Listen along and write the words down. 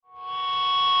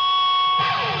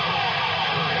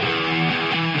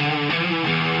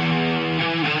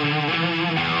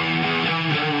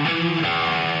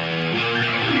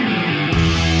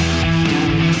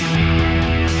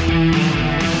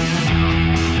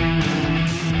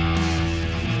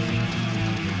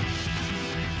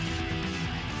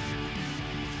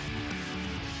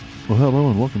hello,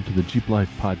 and welcome to the Jeep Life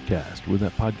Podcast. We're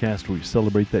that podcast where we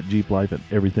celebrate that Jeep life and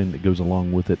everything that goes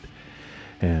along with it.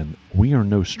 And we are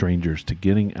no strangers to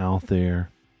getting out there,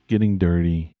 getting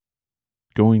dirty,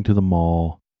 going to the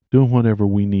mall, doing whatever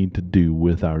we need to do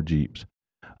with our Jeeps.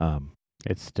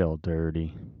 It's still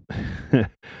dirty. I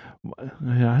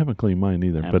haven't cleaned mine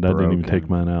either, And but I didn't even broken. take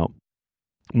mine out.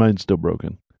 Mine's still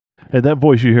broken. Hey, that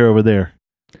voice you hear over there,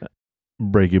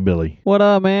 Breaky Billy. What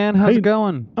up, man? How's Hey. it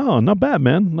going? Oh, not bad,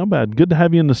 man. Not bad. Good to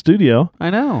have you in the studio.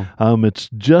 I know. It's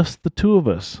just the two of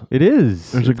us. It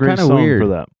is. There's a It's great kinda song weird. for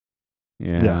that.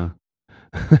 Yeah.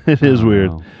 It is weird.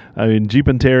 Wow. I mean, Jeep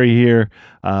and Terry here,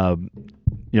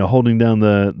 holding down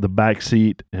the back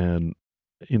seat and,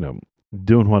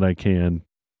 doing what I can.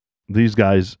 These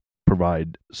guys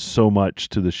provide so much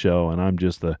to the show, and I'm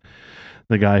just the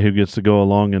guy who gets to go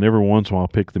along and every once in a while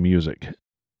pick the music.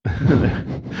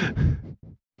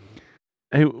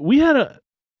 Hey, we had a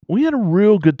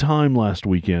real good time last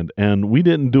weekend, and we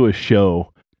didn't do a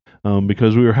show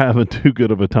because we were having too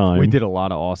good of a time. We did a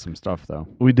lot of awesome stuff, though.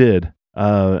 We did.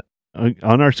 On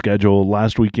our schedule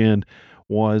last weekend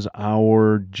was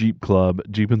our Jeep Club,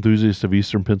 Jeep Enthusiasts of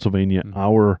Eastern Pennsylvania, Mhm.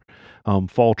 our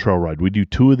fall trail ride. We do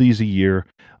 2 of these a year.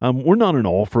 We're not an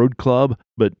off-road club,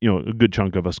 but a good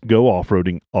chunk of us go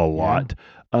off-roading a lot.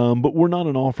 But we're not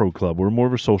an off-road club. We're more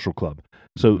of a social club.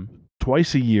 So Mhm.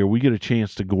 twice a year we get a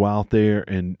chance to go out there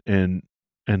and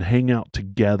hang out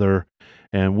together.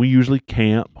 And we usually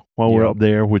camp while we're Yep. up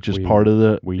there, which is We- part of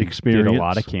the We experience. did a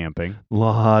lot of camping.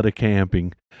 Lot of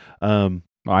camping.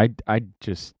 I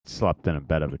just slept in a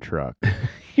bed of a truck.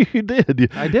 You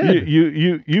did. I did.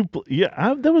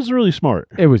 That was really smart.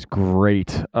 It was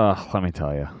great. Let me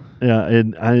tell you. Yeah,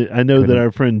 and I know that Couldn't-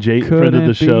 our friend friend of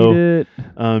the show, It.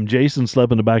 Jason,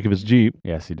 slept in the back of his Jeep.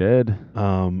 Yes, he did.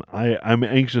 I'm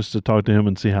anxious to talk to him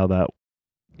and see how that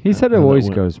He said how it that always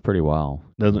went. goes pretty well.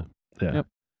 doesn't. Yeah, Yep.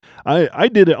 I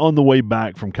did it on the way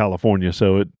back from California,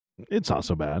 so it's not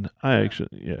so bad.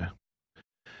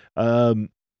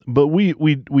 But we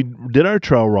did our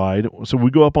trail ride. So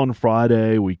we go up on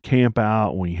Friday, we camp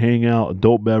out, we hang out,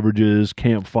 adult beverages,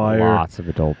 campfire. Lots of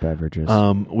adult beverages.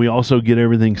 We also get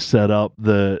everything set up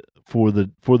for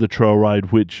the trail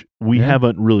ride, which we Yeah.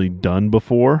 haven't really done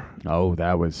before.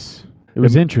 it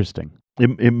was interesting.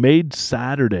 It made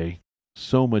Saturday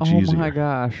so much easier. Oh my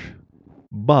gosh.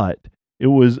 But it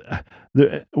was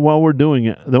while we're doing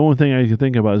it, the only thing I can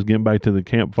think about is getting back to the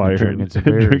campfire drinking and some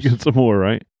beers. drinking some more,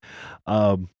 right?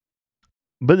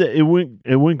 But it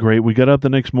went great. We got up the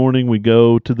next morning. We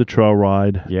go to the trail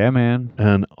ride, Yeah, man.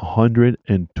 and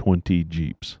 120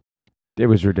 Jeeps. It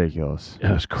was ridiculous. It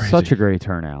was crazy. Such a great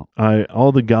turnout.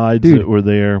 All the guides Dude. that were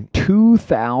there.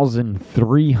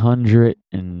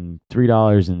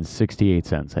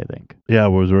 $2,303.68, I think. Yeah,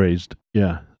 was raised.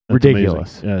 Yeah. That's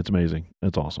Ridiculous. amazing. Yeah, it's amazing.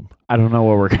 That's awesome. I don't know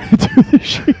what we're gonna do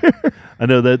this year. I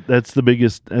know that's the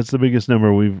biggest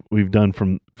number we've done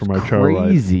from our trail ride.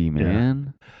 Crazy,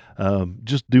 man.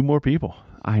 Just do more people.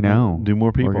 I know. Do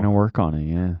more people. We're gonna work on it.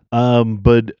 Yeah.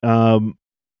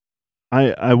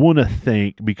 I want to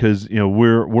thank, because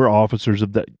we're officers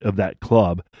of that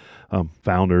club,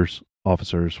 founders,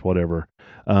 officers, whatever.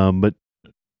 But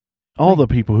all the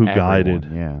people who guided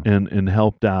Yeah. and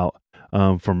helped out,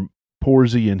 from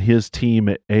Porzy and his team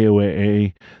at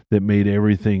AOAA that made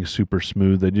everything super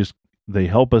smooth. They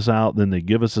help us out, then they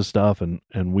give us the stuff, and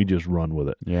we just run with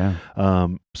it. Yeah.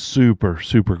 Super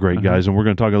great Uh-huh. guys, and we're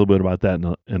going to talk a little bit about that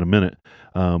in a minute.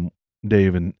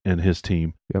 Dave and his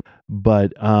team. Yep.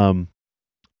 But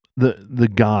the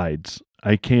guides,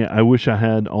 I wish I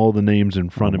had all the names in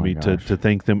front Oh of my me gosh. to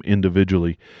thank them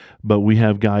individually. But we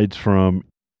have guides from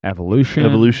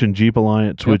Evolution. Jeep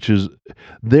Alliance, Yep. which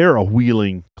they're a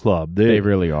wheeling club. They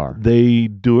really are. They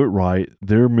do it right.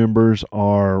 Their members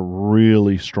are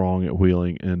really strong at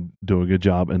wheeling and do a good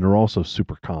job, and they're also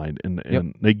super kind,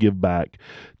 and they give back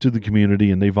to the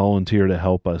community, and they volunteer to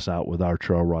help us out with our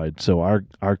trail ride. So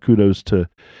our kudos to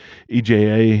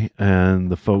EJA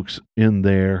and the folks in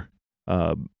their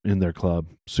club.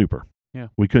 Super. Yeah.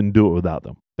 We couldn't do it without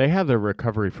them. They have their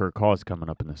Recovery for a Cause coming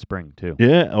up in the spring too.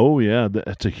 Yeah. Oh yeah.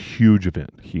 That's a huge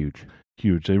event. Huge.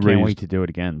 Huge. They Can't raised wait to do it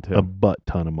again too. a butt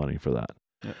ton of money for that.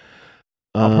 Yep.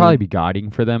 I'll probably be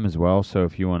guiding for them as well. So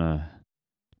if you want to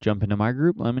jump into my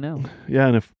group, let me know. Yeah,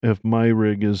 and if my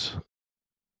rig is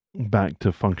back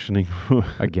to functioning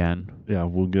Again, yeah,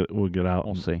 we'll get out.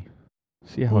 we'll see.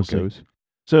 See how We'll it see. goes.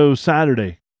 So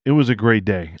Saturday, it was a great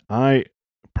day. I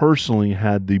personally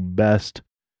had the best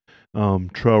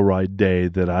trail ride day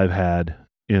that I've had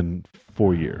in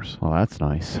 4 years. Well, that's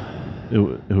nice.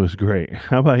 It was great.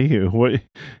 How about you? What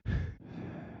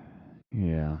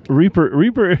Yeah.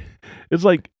 Reaper? It's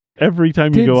like every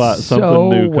time you Did go out, something so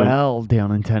new comes. well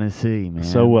down in Tennessee, man.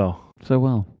 So well.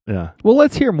 Yeah. Well,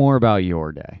 let's hear more about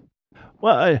your day.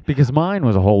 Well, Because mine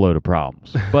was a whole load of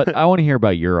problems. But I want to hear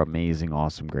about your amazing,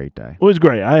 awesome, great day. it was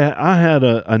great. I had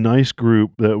a nice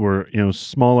group that were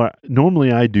smaller.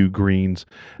 Normally I do greens.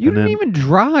 You and didn't then, even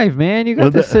drive, man. You got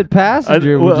Well, to sit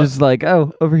passenger, well- which is like,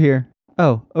 oh, over here.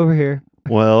 Oh, over here.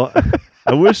 Well,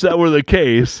 I wish that were the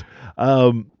case.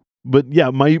 But yeah,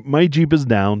 my Jeep is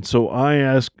down, so I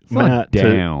asked It's not Matt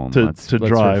down. to Let's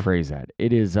drive. rephrase that.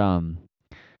 It is not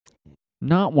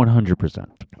 100%.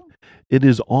 It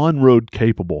is on-road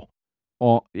capable.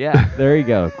 Oh, yeah, there you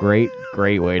go. Great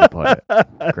way to put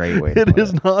it. Great way to It put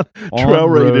is it. not trail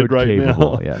rated On-road right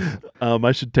capable, now. yes.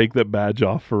 I should take that badge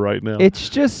off for right now. It's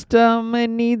just it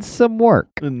needs some work.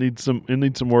 It needs some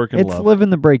work and It's love. living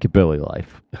the breakabilly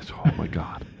life. Oh my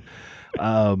god.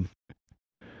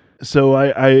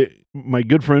 So my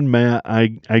good friend Matt,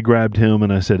 I grabbed him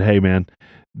and I said, "Hey man,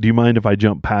 do you mind if I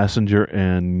jump passenger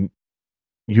and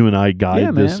you and I guide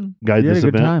Yeah, this man. You had this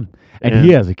a good event?" time. And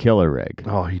he has a killer rig.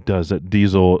 Oh, he does that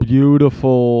diesel.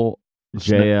 Beautiful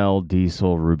JL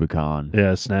diesel Rubicon.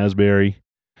 Yeah, Snazberry.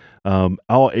 All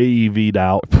AEV'd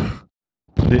out.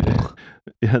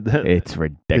 It's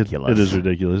ridiculous. It is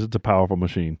ridiculous. It's a powerful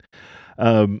machine.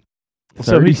 So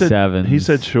 37. he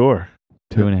said sure.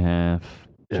 2.5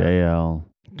 Yeah. JL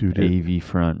Dude, AV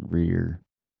front rear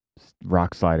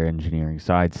rock slider engineering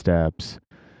side steps.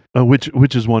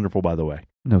 which is wonderful, by the way.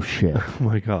 No shit. Oh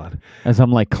my god. As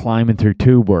I'm like climbing through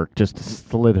tube work just to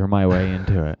slither my way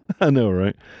into it. I know,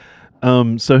 right?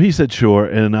 So he said sure,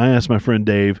 and I asked my friend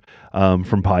Dave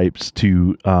from Pipes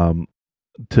to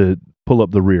pull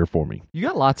up the rear for me. You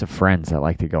got lots of friends that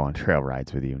like to go on trail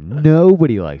rides with you.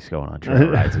 Nobody likes going on trail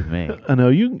rides with me. I know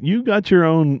you got your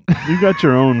own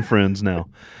friends now.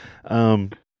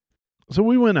 So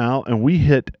we went out and we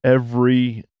hit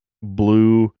every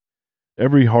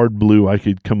hard blue I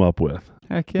could come up with.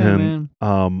 Heck yeah,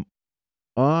 man.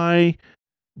 I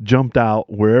jumped out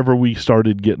wherever we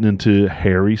started getting into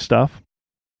hairy stuff,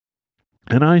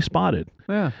 and I spotted.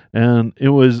 Yeah. And it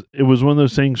was one of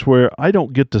those things where I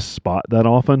don't get to spot that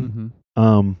often.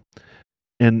 Mm-hmm.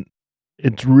 And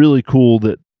it's really cool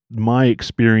that my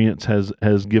experience has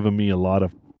given me a lot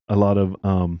of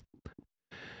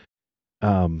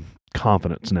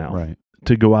confidence now, Right.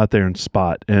 to go out there and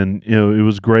spot. And it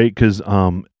was great because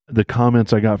the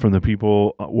comments I got from the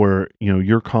people were,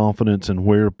 your confidence and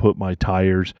where to put my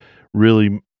tires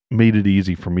really made it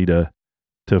easy for me to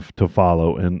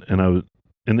follow. And I was,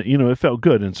 and it felt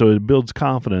good. And so it builds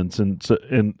confidence. And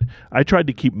I tried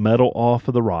to keep metal off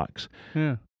of the rocks.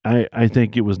 Yeah. I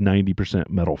think it was 90%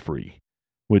 metal free,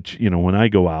 which, when I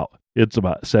go out, it's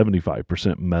about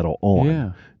 75% metal on.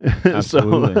 Yeah.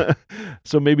 Absolutely.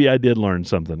 So maybe I did learn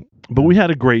something. But we had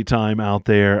a great time out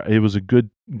there. It was a good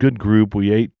group.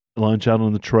 We ate lunch out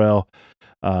on the trail.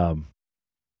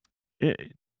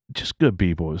 Just good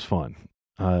people. It was fun.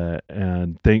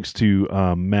 And thanks to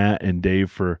Matt and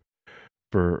Dave for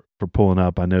pulling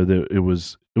up. I know that it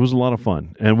was a lot of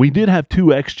fun. And we did have 2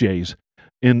 XJs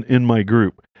in my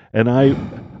group. And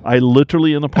I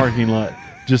literally in the parking lot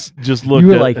just looked. You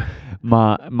were at, like,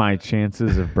 my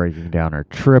chances of breaking down are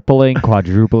tripling,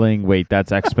 quadrupling. Wait,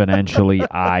 that's exponentially.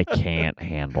 I can't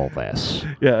handle this.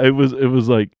 Yeah, it was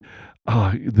like,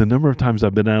 the number of times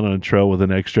I've been out on a trail with an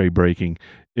XJ breaking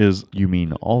is You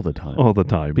mean all the time? all the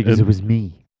time. Because And- it was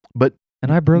me. but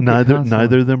And I broke it neither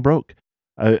constantly. of them broke.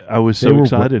 I was They so were-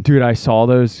 excited. Dude, I saw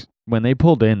those when they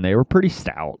pulled in. They were pretty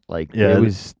stout. Like, Yeah.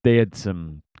 they had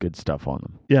some good stuff on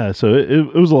them. Yeah, so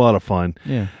it was a lot of fun.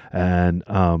 Yeah. And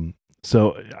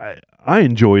so I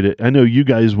enjoyed it. I know you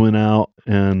guys went out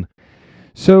and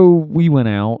So we went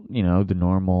out, the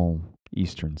normal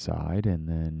eastern side, and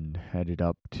then headed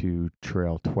up to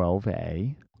Trail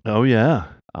 12A, oh yeah.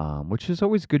 which is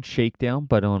always a good shakedown.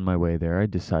 But on my way there, I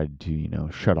decided to,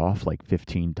 shut off like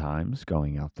 15 times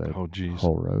going out the Oh geez.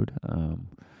 whole road.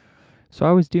 So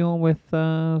I was dealing with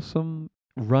some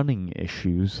running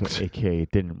issues, aka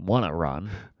didn't want to run.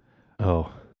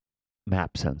 Oh.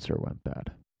 Map sensor went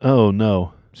bad. Oh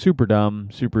no. Super dumb,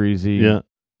 super easy. Yeah.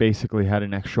 Basically had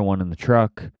an extra one in the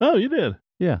truck. Oh, you did.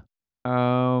 Yeah.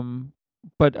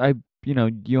 But you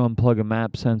unplug a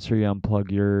map sensor, you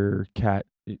unplug your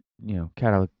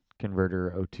catalytic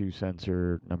converter O2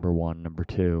 sensor number 1, number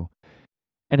 2,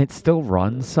 and it still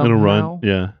runs somehow. It'll run.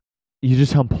 Yeah. You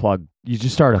just unplug. You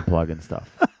just start unplugging stuff.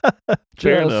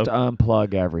 Fair Just enough.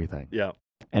 unplug everything, Yeah.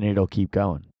 and it'll keep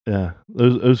going. Yeah.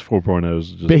 Those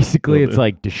 4.0s just Basically, it's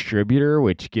like distributor,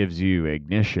 which gives you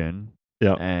ignition.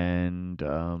 Yeah. And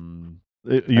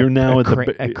you're now at a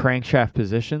the crankshaft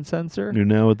position sensor. you're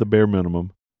now at the bare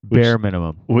minimum. Bare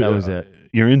minimum. That was it.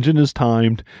 Your engine is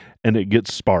timed, and it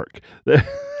gets spark.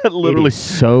 Literally, it is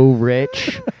so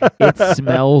rich. It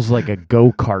smells like a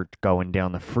go-kart going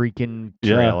down the freaking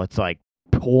trail. Yeah. It's like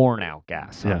pouring out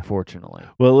gas. Yeah. Unfortunately.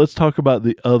 Well, let's talk about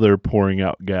the other pouring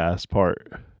out gas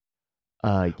part.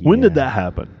 Yeah. When did that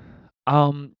happen?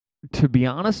 To be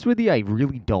honest with you, I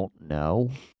really don't know.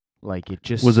 Like, it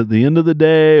just was it the end of the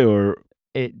day or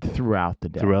it throughout the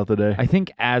day? Throughout the day. I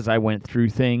think as I went through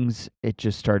things, it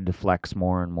just started to flex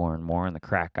more and more and more, and the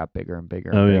crack got bigger and bigger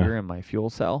and bigger in my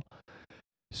fuel cell.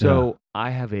 So I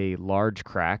have a large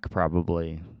crack,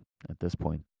 probably at this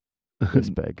point this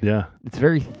big. Yeah, it's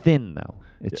very thin though.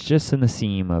 It's just in the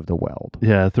seam of the weld.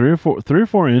 Yeah, 3 or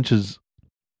 4 inches.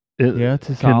 It's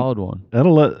a solid one.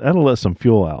 That'll let some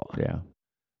fuel out. Yeah.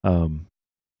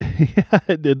 Yeah,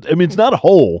 I mean, it's not a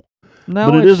hole.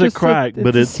 No, but it is a crack.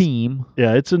 But it's a seam.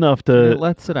 Yeah, it's enough to. It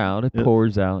lets it out. It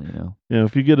pours out.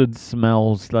 If you get it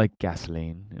smells like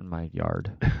gasoline in my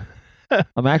yard.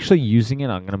 I'm actually using it.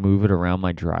 I'm going to move it around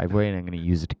my driveway, and I'm going to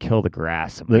use it to kill the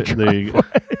grass in my driveway.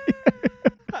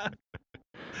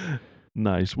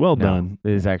 Nice. Well done.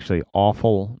 It is actually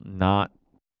awful. Not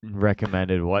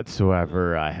recommended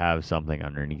whatsoever. I have something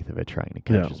underneath of it trying to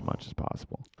catch as much as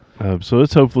possible. So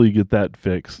let's hopefully get that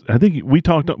fixed. I think we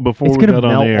talked before we got on air. It's going to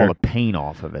melt all the paint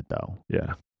off of it, though.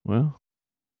 Yeah. Well,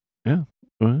 yeah.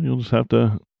 Well, you'll just have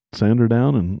to sand her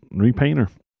down and repaint her.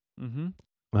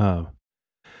 Mm-hmm.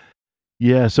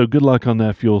 Yeah, so good luck on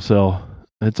that fuel cell.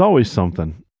 It's always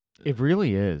something. It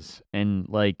really is. And,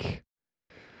 like,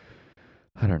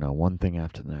 I don't know, one thing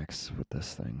after the next with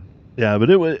this thing. Yeah, but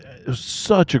it was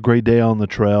such a great day on the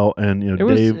trail, and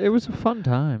Dave. It was a fun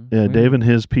time. Yeah, Dave and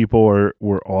his people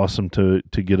were awesome to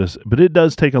get us. But it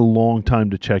does take a long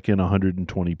time to check in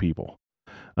 120 people.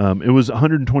 It was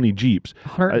 120 Jeeps.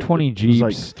 120 Jeeps. It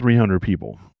was like 300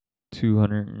 people.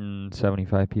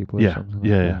 275 people. Or something like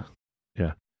that.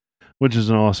 Yeah. Which is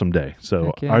an awesome day.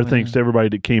 So our thanks to everybody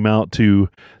that came out to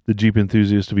the Jeep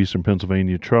Enthusiast of Eastern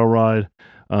Pennsylvania Trail Ride.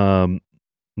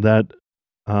 That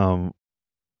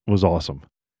was awesome.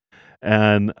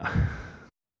 And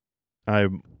I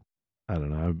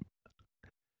don't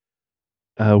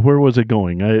know. Where was it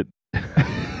going?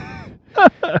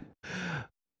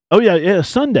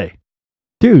 Sunday.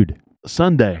 Dude.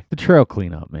 Sunday. The trail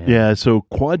cleanup, man. Yeah, so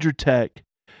Quadratech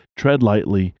Tread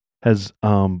Lightly has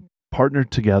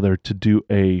partnered together to do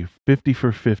a 50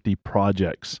 for 50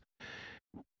 projects.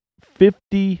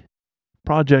 50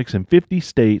 projects in 50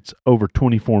 states over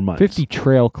 24 months. 50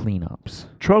 trail cleanups.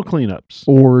 Trail cleanups.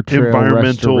 Or trail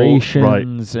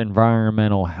restorations,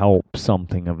 environmental help,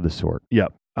 something of the sort.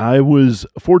 Yep. I was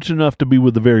fortunate enough to be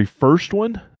with the very first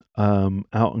one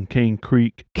out in Cane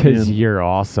Creek. Because you're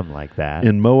awesome like that.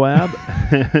 In Moab.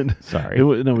 And sorry. It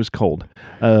was cold.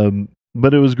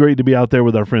 But it was great to be out there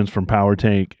with our friends from Power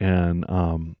Tank, and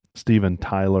Steve and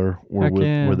Tyler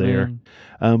were there.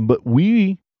 But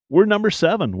we were number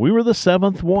 7. We were the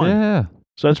 7th one. Yeah.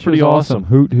 So that's pretty awesome.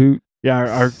 Hoot, hoot.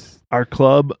 Yeah, our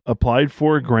club applied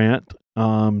for a grant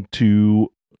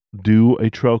to do a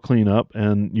trail cleanup,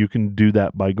 and you can do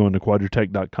that by going to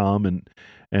quadratech.com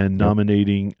and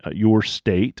nominating your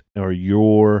state or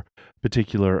your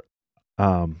particular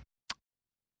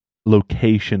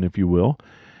location, if you will.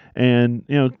 And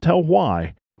tell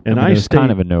why. And it's kind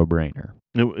of a no-brainer.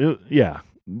 Yeah,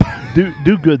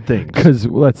 do good things. Because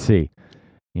let's see,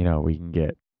 we can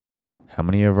get how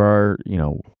many of our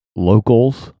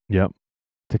locals. Yep.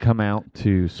 To come out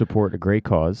to support a great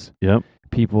cause. Yep.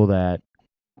 People that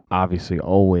obviously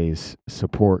always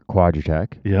support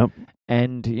Quadratech. Yep.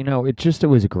 And it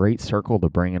was a great circle to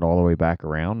bring it all the way back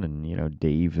around. And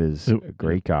Dave is a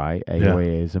great guy.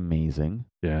 AOA is amazing.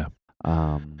 Yeah.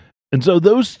 And so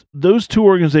those 2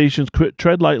 organizations,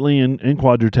 Tread Lightly and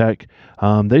Quadratech,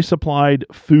 they supplied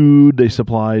food, they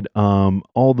supplied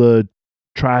all the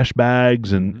trash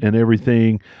bags and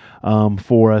everything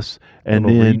for us, and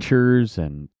then reachers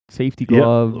and safety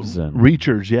gloves and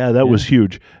reachers. Yeah, that was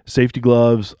huge. Safety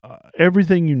gloves,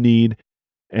 everything you need,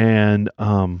 and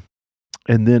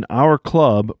then our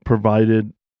club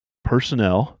provided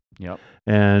personnel. Yep.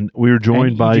 And we were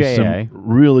joined by some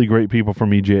really great people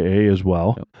from EJA as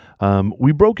well. Yep.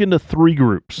 We broke into 3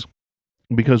 groups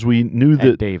because we knew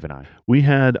that Dave and I, we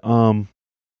had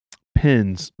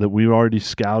pins that we already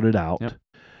scouted out. Yep.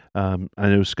 I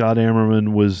know Scott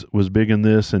Ammerman was big in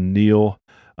this, and Neil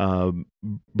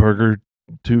Berger,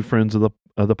 2 friends of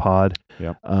the pod.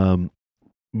 Yep.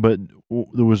 But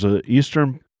there was a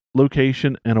eastern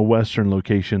location and a western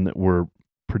location that were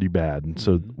pretty bad, and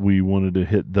so we wanted to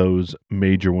hit those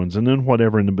major ones, and then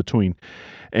whatever in between.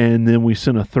 And then we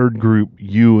sent a 3rd group,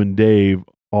 you and Dave,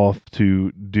 off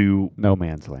to do No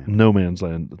man's land. no man's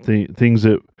land, things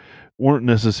that weren't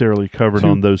necessarily covered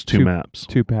on those two maps.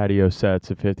 2 patio sets,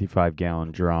 a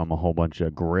 55-gallon drum, a whole bunch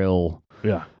of grill,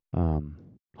 Yeah. a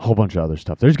whole bunch of other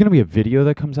stuff. There's going to be a video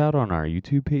that comes out on our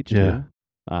YouTube page Yeah.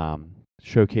 too,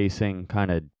 showcasing kind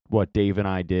of what Dave and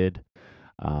I did,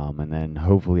 and then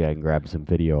hopefully I can grab some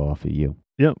video off of you.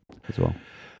 Yep. As well.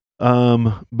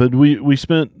 But we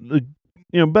spent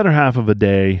better half of a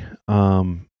day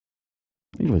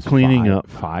I think it was cleaning up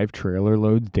 5 trailer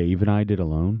loads Dave and I did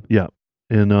alone. Yeah.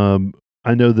 And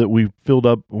I know that we filled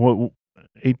up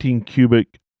 18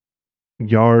 cubic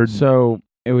yard. So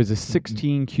it was a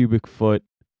 16 cubic foot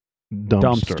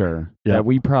dumpster that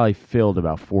we probably filled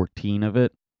about 14 of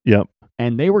it. Yep.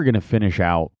 And they were going to finish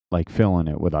out like filling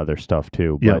it with other stuff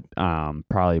too, but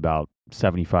probably about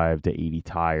 75 to 80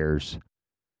 tires,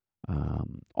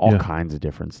 all kinds of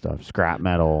different stuff, scrap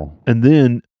metal. And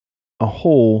then a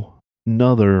whole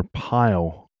another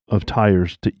pile of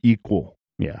tires to equal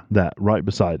that right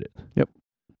beside it. Yep.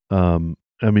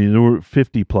 I mean, there were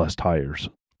 50 plus tires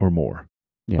or more.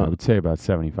 Yeah, I would say about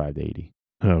 75 to 80.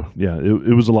 Oh yeah,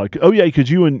 it was a lot. Oh yeah,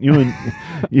 because you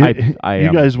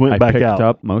guys went back picked out.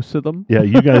 Up most of them. Yeah,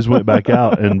 you guys went back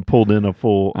out and pulled in a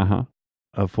full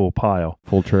pile,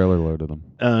 full trailer load of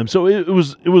them. So it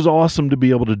was awesome to be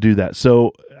able to do that.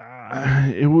 So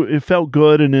it felt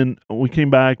good, and then we came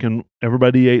back and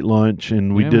everybody ate lunch,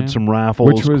 and we did some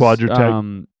raffles. Which was,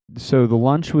 Quadratec. So the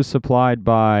lunch was supplied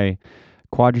by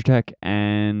Quadratec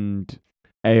and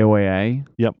AOAA.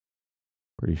 Yep.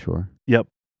 Pretty sure. Yep.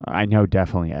 I know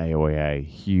definitely AOAA.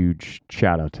 Huge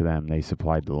shout out to them. They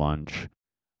supplied the lunch.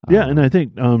 Yeah, and I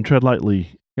think Tread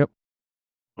Lightly. Yep.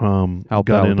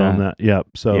 Got in on that. Yep.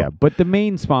 So yeah, but the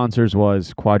main sponsors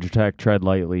was Quadratec, Tread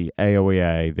Lightly,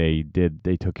 AOAA.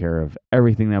 They took care of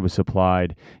everything that was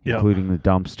supplied, including the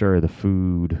dumpster, the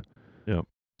food. Yep.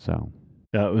 So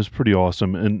yeah, it was pretty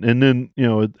awesome. And then,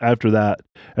 after that,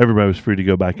 everybody was free to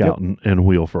go back out and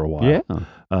wheel for a while. Yeah.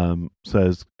 So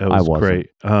it was great.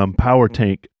 Power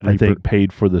Tank, Reaper, I think,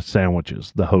 paid for the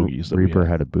sandwiches, the hoagies. That Reaper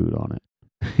had a boot on it.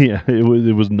 Yeah,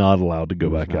 it was not allowed to go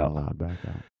back out.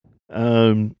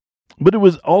 But it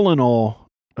was all in all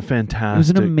a fantastic. It was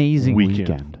an amazing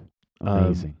weekend.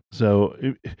 Amazing. So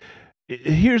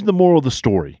here's the moral of the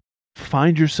story: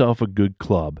 find yourself a good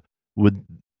club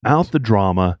without the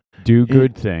drama. Do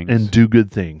good things. And do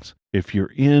good things. If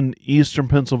you're in Eastern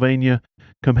Pennsylvania,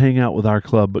 come hang out with our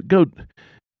club. But go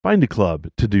find a club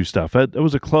to do stuff. It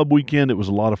was a club weekend. It was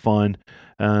a lot of fun.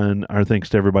 And our thanks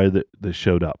to everybody that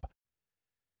showed up.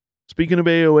 Speaking of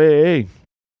AOAA,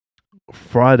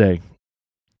 Friday,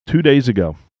 2 days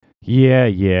ago.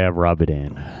 Yeah, rub it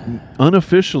in.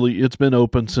 Unofficially, it's been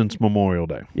open since Memorial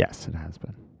Day. Yes, it has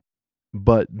been.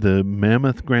 But the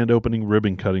mammoth grand opening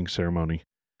ribbon cutting ceremony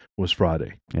was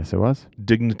Friday. Yes, it was.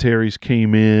 Dignitaries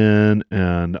came in,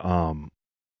 and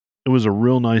it was a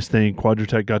real nice thing.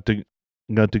 Quadratec got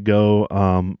to go,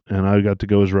 and I got to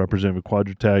go as representative of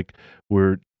Quadratec.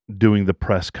 We're doing the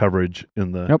press coverage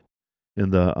in the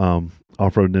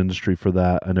off-road industry for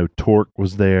that. I know Torque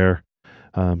was there,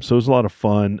 so it was a lot of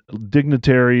fun.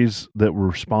 Dignitaries that were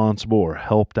responsible or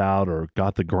helped out or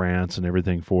got the grants and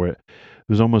everything for it. It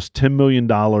was almost $10 million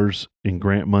in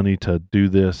grant money to do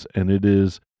this, and it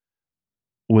is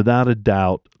without a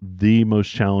doubt the most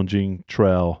challenging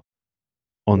trail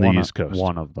on the East Coast.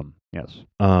 One of them, yes.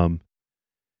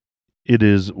 It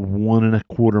is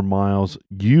 1.25 miles.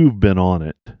 You've been on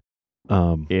it.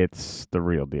 It's the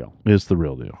real deal. It's the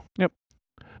real deal. Yep.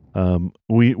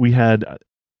 We had,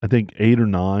 I think, 8 or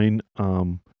 9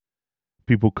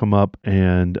 people come up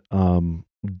and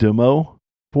demo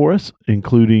for us,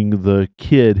 including the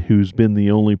kid who's been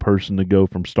the only person to go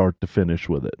from start to finish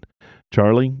with it.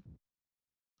 Charlie?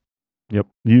 Yep.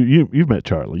 You've met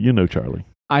Charlie. You know Charlie.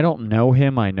 I don't know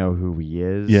him. I know who he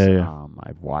is. Yeah.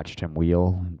 I've watched him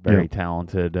wheel. Very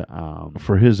talented.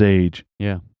 For his age.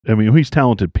 Yeah. I mean, he's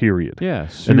talented, period. Yeah.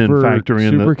 And then factor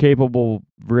in super capable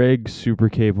rig, super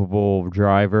capable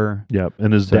driver. Yep.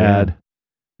 And his dad.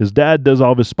 His dad does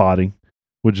all of his spotting,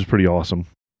 which is pretty awesome.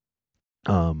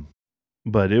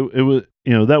 But it was,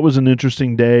 that was an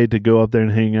interesting day to go up there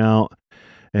and hang out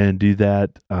and do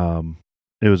that.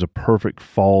 It was a perfect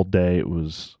fall day. It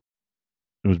was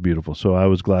beautiful. So I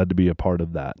was glad to be a part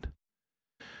of that.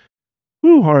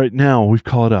 Whew, all right, now we've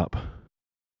caught up.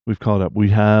 We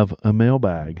have a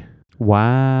mailbag.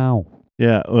 Wow.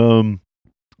 Yeah.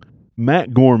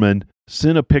 Matt Gorman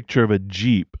sent a picture of a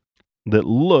Jeep that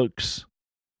looks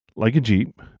like a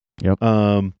Jeep. Yep.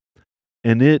 And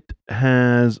it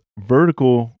has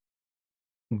vertical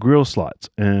grill slots,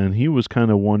 and he was kind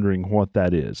of wondering what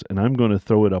that is. And I'm going to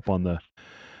throw it up on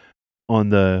on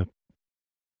the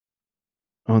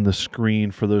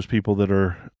screen for those people that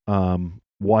are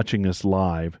watching us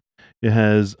live. It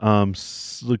has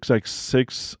looks like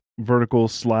 6 vertical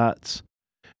slats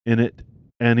in it,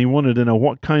 and he wanted to know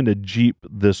what kind of Jeep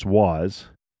this was.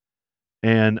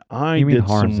 And I You mean did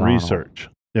some horizontal. research.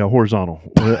 Yeah, horizontal.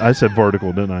 I said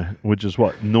vertical, didn't I? Which is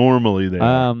what normally they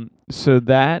are. So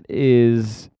that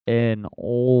is an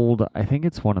old. I think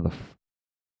it's one of the.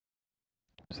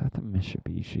 Is that the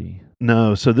Mitsubishi?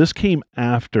 No, so this came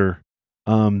after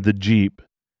the Jeep.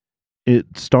 It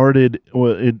started.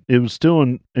 Well, it was still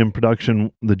in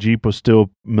production. The Jeep was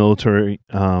still military,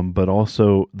 but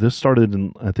also this started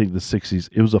in I think the 60s.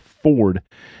 It was a Ford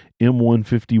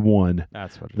M151.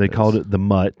 That's what They called it the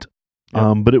Mutt.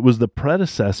 Yep. But it was the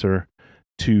predecessor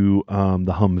to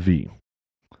the Humvee,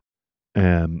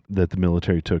 that the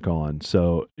military took on.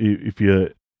 So if you're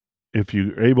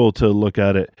able to look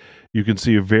at it, you can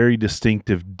see a very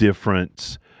distinctive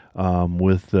difference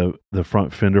with the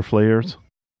front fender flares.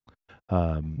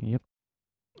 Yep.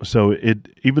 So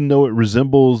even though it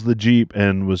resembles the Jeep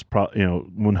and was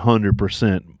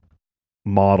 100%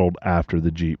 modeled after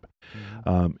the Jeep,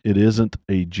 it isn't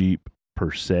a Jeep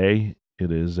per se.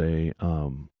 It is a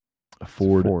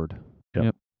Ford. Ford.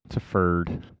 Yep. It's a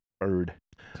Ford.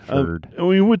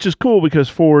 Which is cool because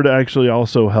Ford actually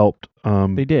also helped.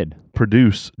 They did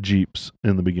produce Jeeps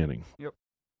in the beginning. Yep.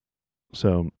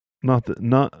 So not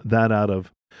that out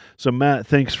of. So Matt,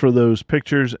 thanks for those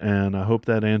pictures, and I hope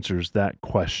that answers that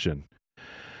question.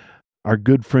 Our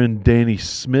good friend Danny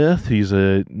Smith, he's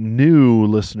a new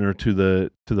listener to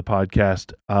the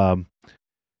podcast.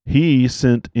 He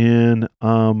sent in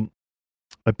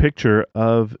a picture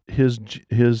of his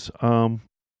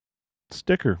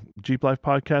sticker, Jeep Life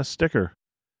Podcast sticker,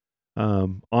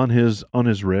 on his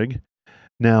rig.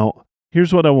 Now,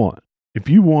 here's what I want. If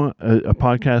you want a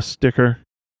podcast sticker,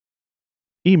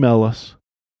 email us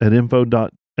at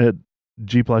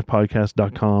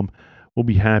info@jeeplifepodcast.com. We'll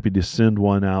be happy to send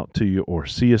one out to you, or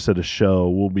see us at a show.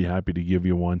 We'll be happy to give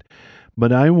you one.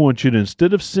 But I want you to,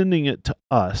 instead of sending it to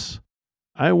us,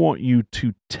 I want you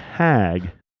to tag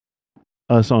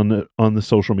us on the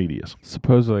social medias.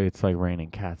 Supposedly, it's like raining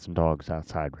cats and dogs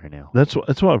outside right now. That's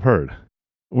what I've heard.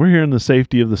 We're here in the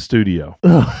safety of the studio.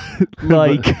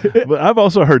 Like, but I've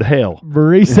also heard hail.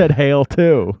 Marie said hail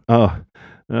too. Oh,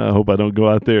 I hope I don't go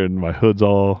out there and my hood's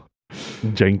all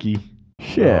janky.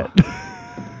 Shit.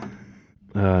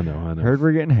 I know. Heard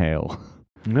we're getting hail.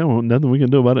 No, nothing we can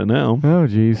do about it now. Oh,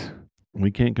 geez.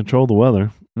 We can't control the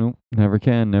weather. Nope, never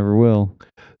can, never will.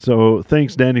 So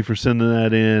thanks, Danny, for sending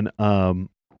that in.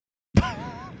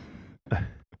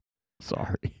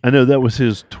 Sorry. I know that was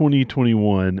his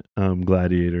 2021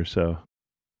 Gladiator, so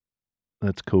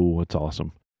that's cool. It's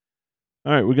awesome.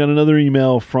 All right, we got another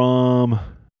email from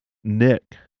Nick.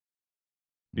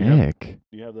 Nick?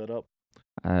 Do you have that up?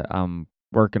 I'm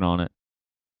working on it.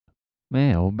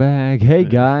 Mailbag. Hey,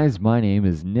 guys. My name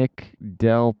is Nick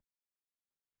Del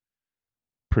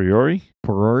Priori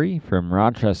from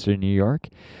Rochester, New York,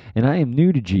 and I am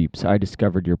new to Jeeps. I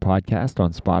discovered your podcast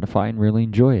on Spotify and really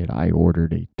enjoy it. I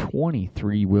ordered a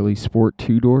 23 Willys Sport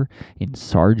 2-door in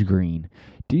Sarge Green.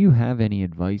 Do you have any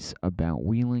advice about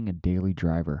wheeling a daily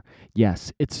driver?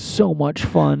 Yes, it's so much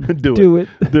fun. Do it.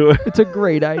 It's a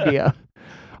great idea.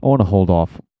 I want to hold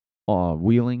off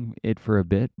wheeling it for a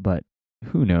bit, but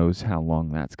who knows how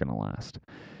long that's going to last.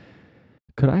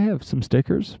 Could I have some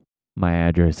stickers? My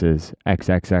address is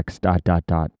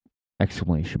XXX ...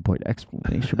 exclamation point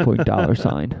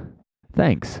 $.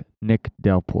 Thanks, Nick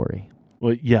Delpori.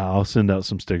 Well, yeah, I'll send out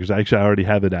some stickers. Actually, I already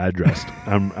have it addressed.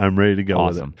 I'm ready to go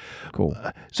Awesome. with it. Cool.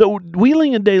 So,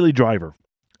 wheeling a daily driver.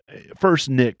 First,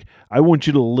 Nick, I want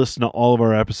you to listen to all of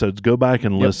our episodes. Go back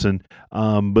and listen.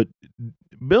 But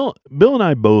Bill and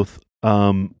I both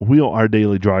wheel our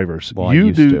daily drivers. Well,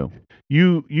 you do.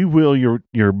 You wheel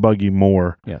your buggy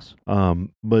more. Yes.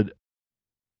 But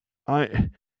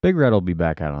Big Red will be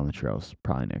back out on the trails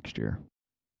probably next year.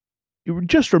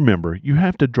 Just remember, you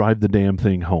have to drive the damn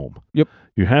thing home. Yep.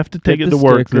 You have to take it to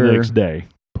work the next day.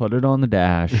 Put it on the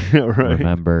dash. Right.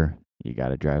 Remember, you got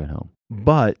to drive it home.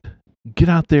 But get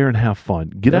out there and have fun.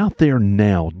 Get out there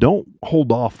now. Don't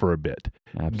hold off for a bit.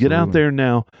 Absolutely. Get out there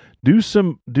now. Do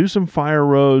some fire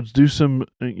roads. Do some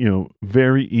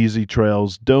very easy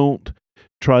trails. Don't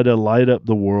try to light up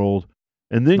the world.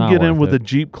 And then get in with a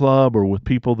Jeep club or with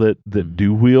people that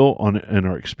do wheel and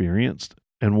are experienced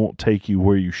and won't take you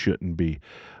where you shouldn't be.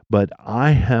 But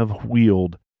I have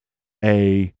wheeled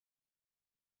a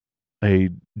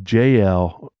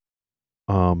JL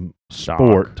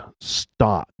Sport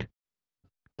stock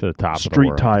to the top street of the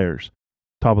world. tires,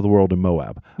 top of the world in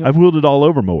Moab. Yep. I've wheeled it all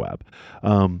over Moab.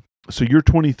 So your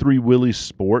 23 Willys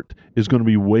Sport is going to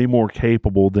be way more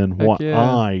capable than Heck what yeah.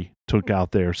 I took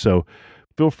out there. So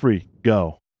feel free,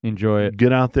 go. Enjoy it.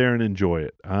 Get out there and enjoy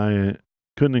it. I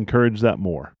couldn't encourage that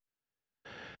more.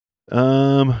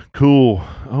 Cool.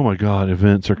 Oh my God,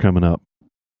 events are coming up.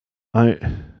 I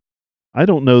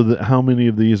don't know how many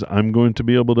of these I'm going to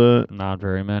be able to Not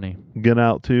very many. get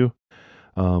out to,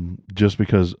 just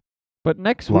because But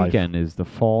next Life. weekend is the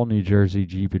Fall New Jersey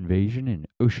Jeep Invasion in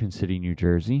Ocean City, New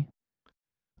Jersey.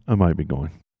 I might be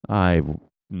going. I'm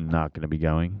not going to be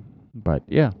going, but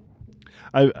yeah.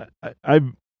 I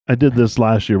did this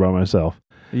last year by myself.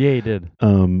 Yeah, you did.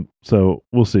 So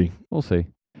we'll see. We'll see.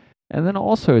 And then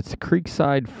also it's the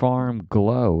Creekside Farm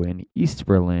Glow in East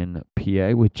Berlin,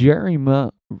 PA, with Jeremy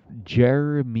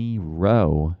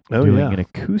Rowe Oh, doing yeah. an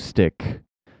acoustic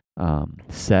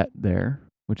set there,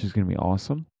 which is going to be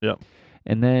awesome. Yep.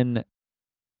 And then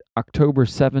October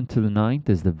 7th to the 9th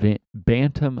is the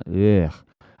Bantam.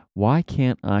 Why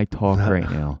can't I talk right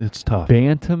now? It's tough.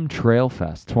 Bantam Trail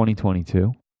Fest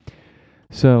 2022.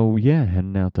 So, yeah,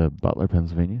 heading out to Butler,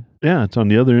 Pennsylvania. Yeah, it's on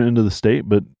the other end of the state,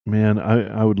 but man,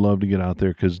 I would love to get out there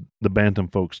because the Bantam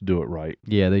folks do it right.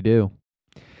 Yeah, they do.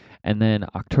 And then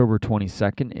October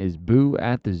 22nd is Boo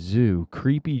at the Zoo,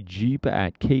 Creepy Jeep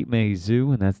at Cape May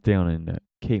Zoo, and that's down in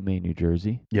Cape May, New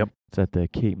Jersey. Yep. It's at the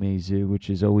Cape May Zoo, which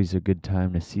is always a good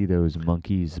time to see those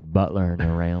monkeys butlering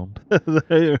around.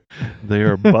 they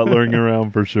are butlering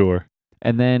around for sure.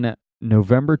 And then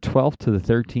November 12th to the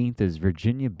 13th is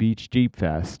Virginia Beach Jeep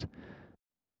Fest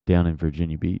down in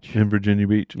Virginia Beach. In Virginia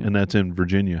Beach, Yep. and that's in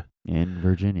Virginia. In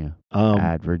Virginia.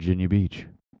 At Virginia Beach.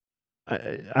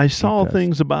 I saw Fest.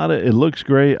 things about it. It looks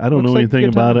great. I don't Looks know like a anything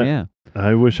good about time, it. Yeah.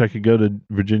 I wish I could go to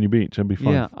Virginia Beach. That'd be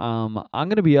fun. Yeah, I'm going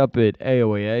to be up at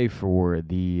AOAA for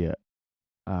the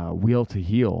Wheel to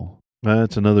Heel,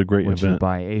 That's another great which is event.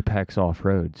 by Apex Off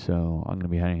Road. So I'm going to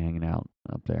be hanging out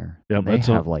up there. Yep, And they that's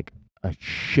have like a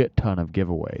shit ton of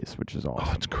giveaways, which is Oh,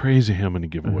 awesome. it's crazy how many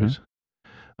giveaways.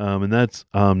 And that's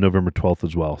November 12th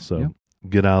as well. So Yep.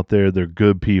 get out there. They're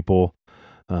good people.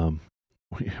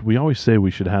 We always say we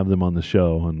should have them on the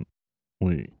show, and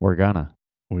We're gonna.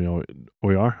 we are.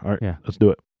 All right, Yeah. let's do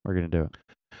it. We're gonna do it.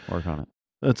 Work on it.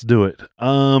 Let's do it.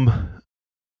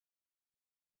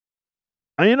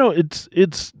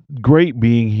 It's great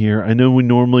being here. I know we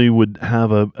normally would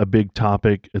have a big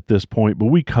topic at this point, but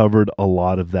we covered a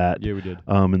lot of that Yeah, we did.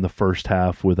 in the first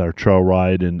half with our trail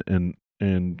ride and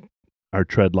our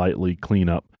tread lightly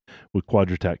cleanup with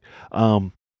Quadratech.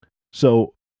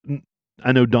 So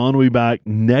I know Don will be back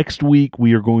next week.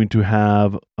 We are going to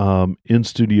have in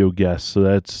studio guests, so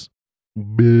that's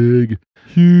big,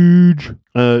 huge.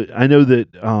 I know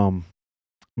that.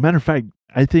 Matter of fact,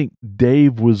 I think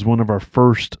Dave was one of our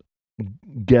first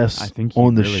guests I think he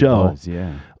on the really show. was,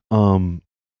 yeah.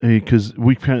 Because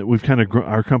we've kind of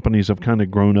our companies have kind of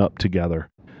grown up together,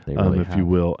 They really if you have.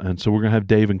 will, and so we're gonna have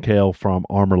Dave and Kale from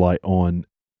Armorlight on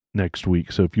next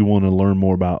week. So if you want to learn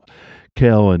more about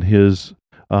Kale and his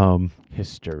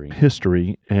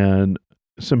history and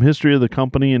some history of the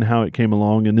company and how it came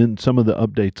along, and then some of the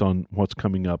updates on what's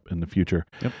coming up in the future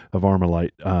of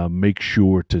Armorlight, make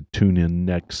sure to tune in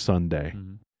next Sunday.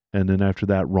 Mhm. And then after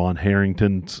that, Ron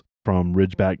Harrington's from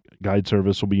Ridgeback Guide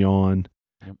Service will be on.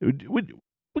 Yep. We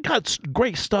got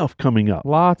great stuff coming up.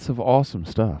 Lots of awesome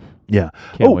stuff. Yeah.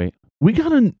 Can't wait. We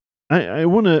got I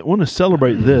want to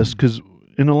celebrate this because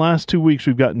in the last 2 weeks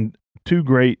we've gotten two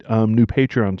great new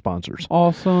Patreon sponsors.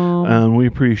 Awesome. And we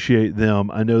appreciate them.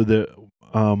 I know that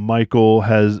Michael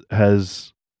has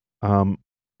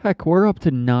Heck, we're up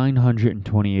to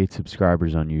 928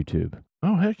 subscribers on YouTube.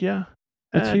 oh heck yeah.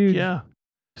 That's Heck huge. Yeah.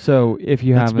 So if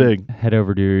you That's haven't, big. head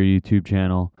over to your YouTube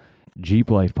channel, Jeep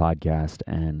Life Podcast,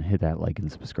 and hit that like and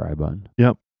subscribe button.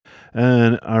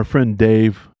 And our friend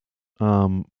Dave,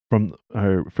 from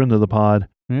our friend of the pod,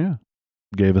 Yeah.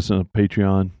 gave us a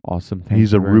Patreon. Awesome. Thank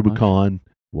He's you a very much. Rubicon.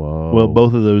 Whoa. Well,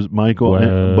 both of those, Michael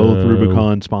and both Whoa.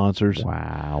 Rubicon sponsors.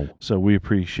 Wow. So we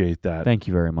appreciate that. Thank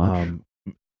you very much.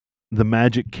 The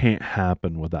magic can't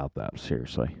happen without that.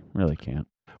 Seriously. Really can't.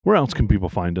 Where else can people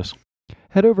find us?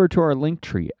 Head over to our link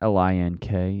tree,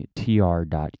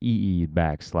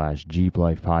 linktr.ee/Jeep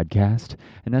Life Podcast,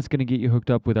 and that's going to get you hooked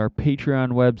up with our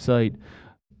Patreon website,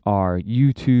 our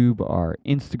YouTube, our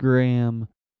Instagram,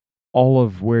 all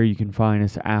of where you can find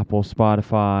us, Apple,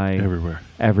 Spotify,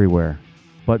 everywhere.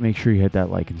 But make sure you hit that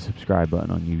like and subscribe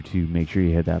button on YouTube. Make sure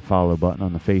you hit that follow button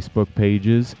on the Facebook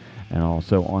pages, and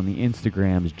also on the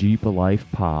Instagrams, Jeep Life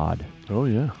Pod. Oh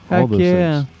yeah, Heck all those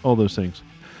yeah. things. All those things.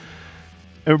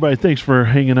 Everybody, thanks for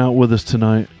hanging out with us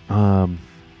tonight. I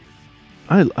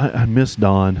miss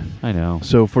Don. I know.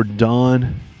 So for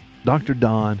Don, Dr.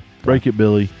 Don, Break It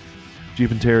Billy,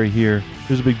 Jeep and Terry here.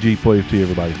 Here's a big Jeep wave to you,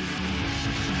 everybody.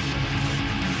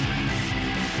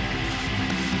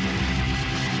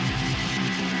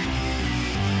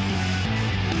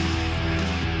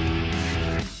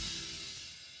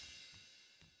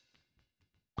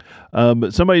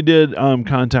 But somebody did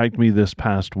contact me this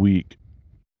past week.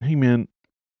 Hey, man,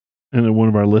 and one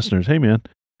of our listeners, hey, man,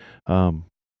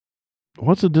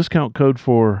 what's the discount code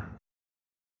for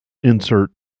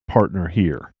insert partner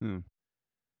here?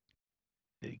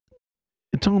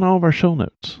 It's on all of our show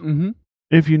notes. Mm-hmm.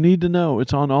 If you need to know,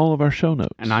 it's on all of our show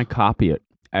notes. And I copy it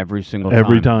every single time.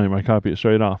 Every time I copy it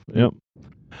straight off. Yep.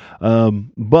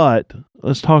 But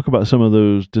let's talk about some of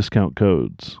those discount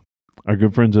codes. Our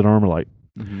good friends at Armalite,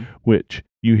 which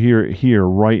you hear it here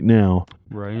right now.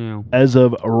 Right now. As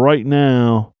of right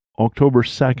now, October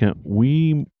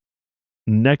 2nd,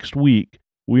 next week,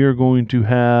 we are going to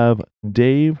have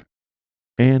Dave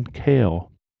and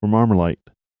Kale from Armalite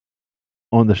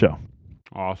on the show.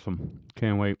 Awesome.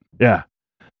 Can't wait. Yeah.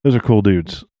 Those are cool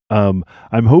dudes. I'm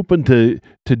hoping to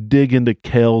dig into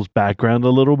Kale's background a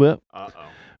little bit.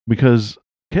 Because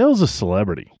Kale's a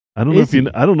celebrity. I don't know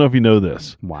if you know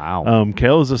this. Wow.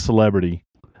 Kale is a celebrity.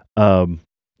 So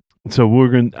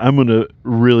I'm gonna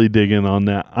really dig in on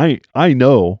that. I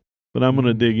know, but I'm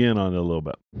gonna dig in on it a little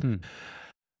bit.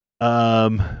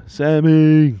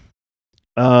 Sammy.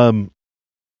 But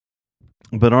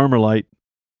Armalite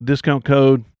discount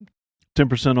code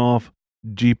 10% off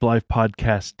Jeep Life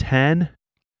Podcast 10.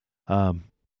 And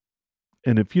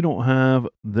if you don't have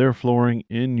their flooring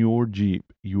in your Jeep,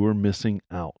 you are missing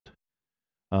out.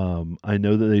 I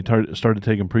know that they started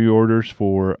taking pre-orders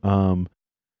for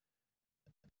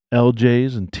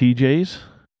LJs and TJs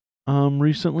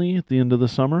recently at the end of the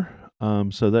summer.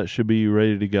 So that should be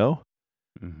ready to go.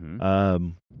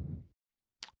 I'm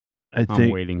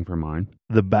waiting for mine.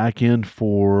 The back end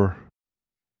for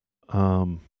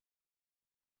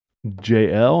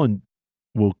JL and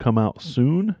will come out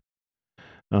soon.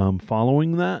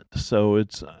 Following that, so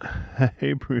it's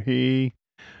hey Bree,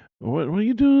 what are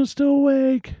you doing? Still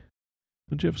awake?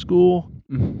 Don't you have school?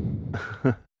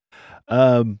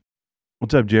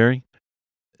 What's up, Jerry?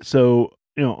 So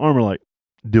Armalite,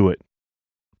 do it.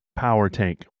 Power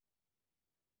tank.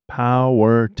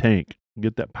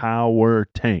 Get that power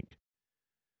tank.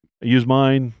 I use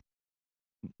mine.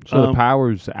 So the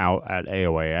power's out at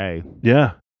AOAA.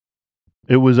 Yeah,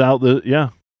 it was out.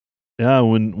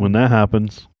 When that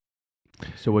happens.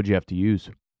 So what'd you have to use?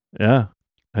 Yeah,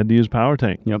 I had to use power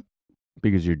tank. Yep,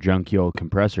 because your junky old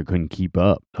compressor couldn't keep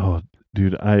up. Oh,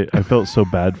 dude, I felt so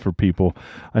bad for people.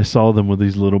 I saw them with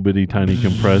these little bitty tiny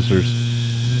compressors,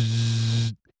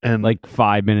 and like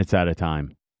 5 minutes at a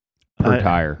time per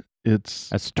tire.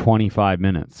 That's 25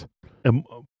 minutes.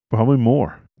 Probably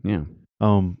more. Yeah.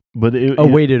 But it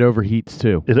overheats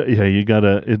too. You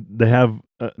gotta. They have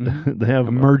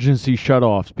emergency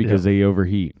shutoffs because they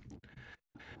overheat.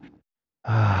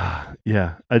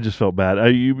 Yeah, I just felt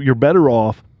bad. You're better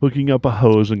off hooking up a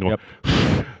hose and going.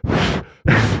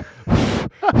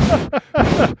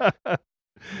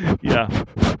 Yeah.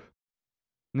 And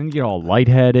then you get all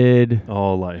lightheaded.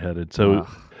 So,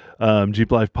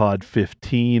 Jeep Life Pod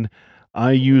 15.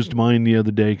 I used mine the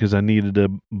other day because I needed to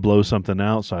blow something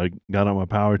out. So I got out my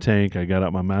power tank. I got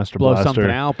out my master blaster. Blow something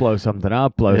out, blow something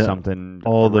up, blow something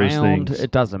all around. Those things.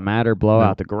 It doesn't matter. Blow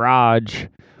out the garage,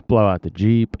 blow out the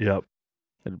Jeep. Yep.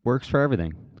 It works for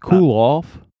everything. Cool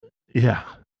off. Yeah.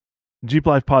 Jeep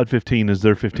Life Pod 15 is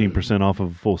their 15% off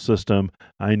of a full system.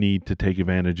 I need to take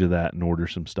advantage of that and order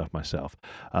some stuff myself.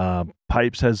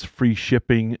 Pipes has free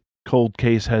shipping. Cold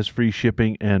Case has free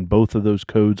shipping, and both of those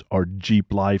codes are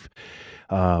Jeep Life.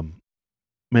 Man,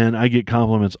 I get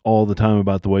compliments all the time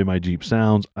about the way my Jeep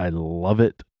sounds. I love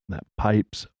it. That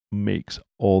Pipes makes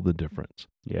all the difference.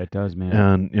 Yeah, it does,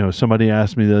 man. And, somebody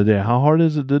asked me the other day, how hard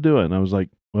is it to do it? And I was like,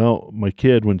 well, my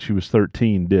kid, when she was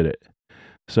 13, did it.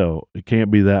 So it can't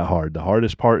be that hard. The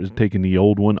hardest part is taking the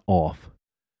old one off.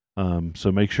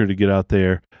 So make sure to get out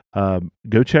there.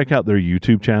 Go check out their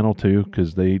YouTube channel too,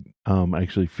 because they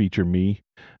actually feature me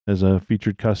as a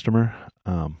featured customer.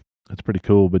 That's pretty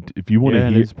cool. But if you want to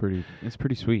hear, it's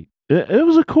pretty sweet. It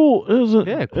was a cool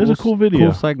video.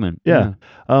 Cool segment. Yeah.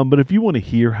 But if you want to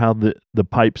hear how the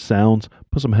pipe sounds,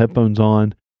 put some headphones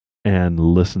on and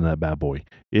listen to that bad boy.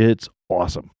 It's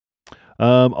awesome.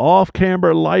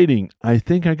 Off-camber lighting. I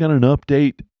think I got an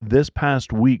update this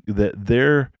past week that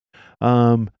their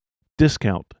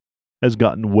discount has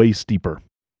gotten way steeper.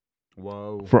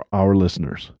 Whoa. For our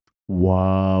listeners.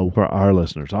 Wow. For our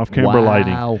listeners. Off-camber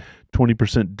lighting.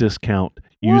 20% discount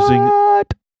using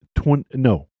what? 20.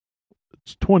 No,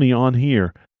 it's 20 on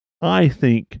here. I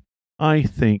think I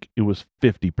think it was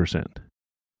 50%.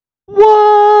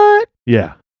 What?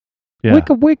 Yeah.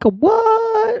 Wicka,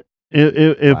 what?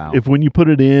 If when you put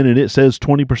it in and it says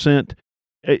 20%,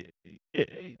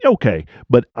 okay.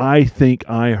 But I think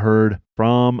I heard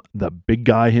from the big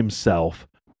guy himself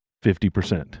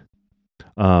 50%.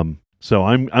 So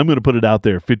I'm going to put it out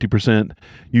there 50%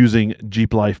 using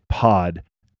Jeep Life Pod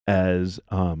as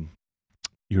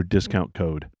your discount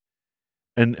code.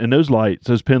 And those lights,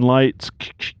 those pin lights,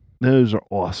 those are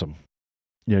awesome.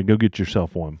 Yeah, go get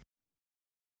yourself one.